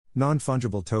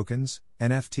Non-fungible tokens,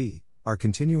 NFT, are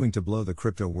continuing to blow the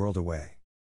crypto world away.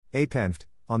 APENFT,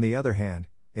 on the other hand,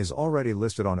 is already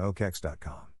listed on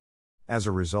OKEx.com. As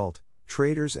a result,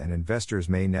 traders and investors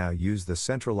may now use the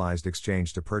centralized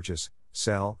exchange to purchase,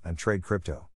 sell, and trade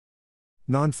crypto.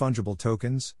 Non-fungible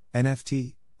tokens,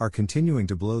 NFT, are continuing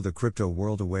to blow the crypto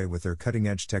world away with their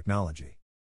cutting-edge technology.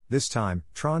 This time,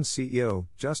 Tron's CEO,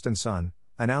 Justin Sun,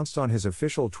 announced on his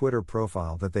official Twitter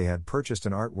profile that they had purchased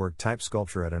an artwork-type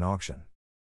sculpture at an auction.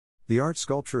 The art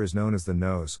sculpture is known as the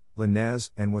Nose, Le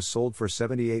Nez, and was sold for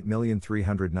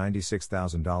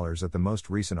 $78,396,000 at the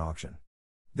most recent auction.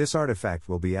 This artifact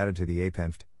will be added to the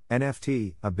APENFT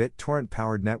NFT, a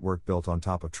BitTorrent-powered network built on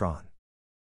top of Tron.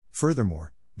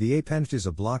 Furthermore, the APENFT is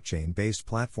a blockchain-based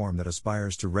platform that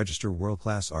aspires to register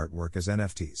world-class artwork as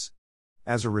NFTs.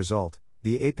 As a result,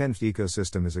 the APENFT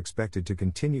ecosystem is expected to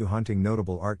continue hunting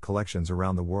notable art collections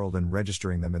around the world and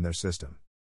registering them in their system.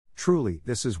 Truly,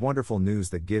 this is wonderful news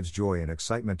that gives joy and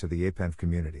excitement to the APENFT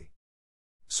community.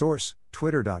 Source: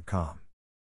 Twitter.com.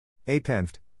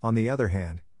 APENFT, on the other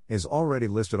hand, is already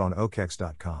listed on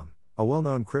OKEx.com, a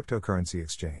well-known cryptocurrency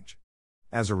exchange.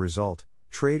 As a result,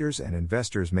 traders and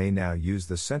investors may now use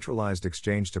the centralized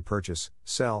exchange to purchase,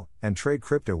 sell, and trade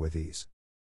crypto with ease.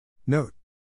 Note: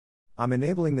 I'm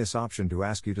enabling this option to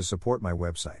ask you to support my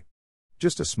website.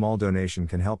 Just a small donation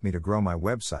can help me to grow my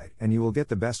website, and you will get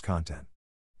the best content.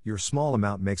 Your small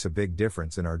amount makes a big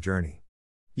difference in our journey.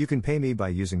 You can pay me by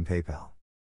using PayPal.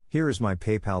 Here is my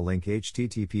PayPal link: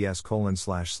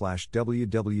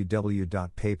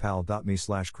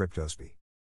 https://www.paypal.me/cryptospe.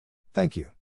 Thank you.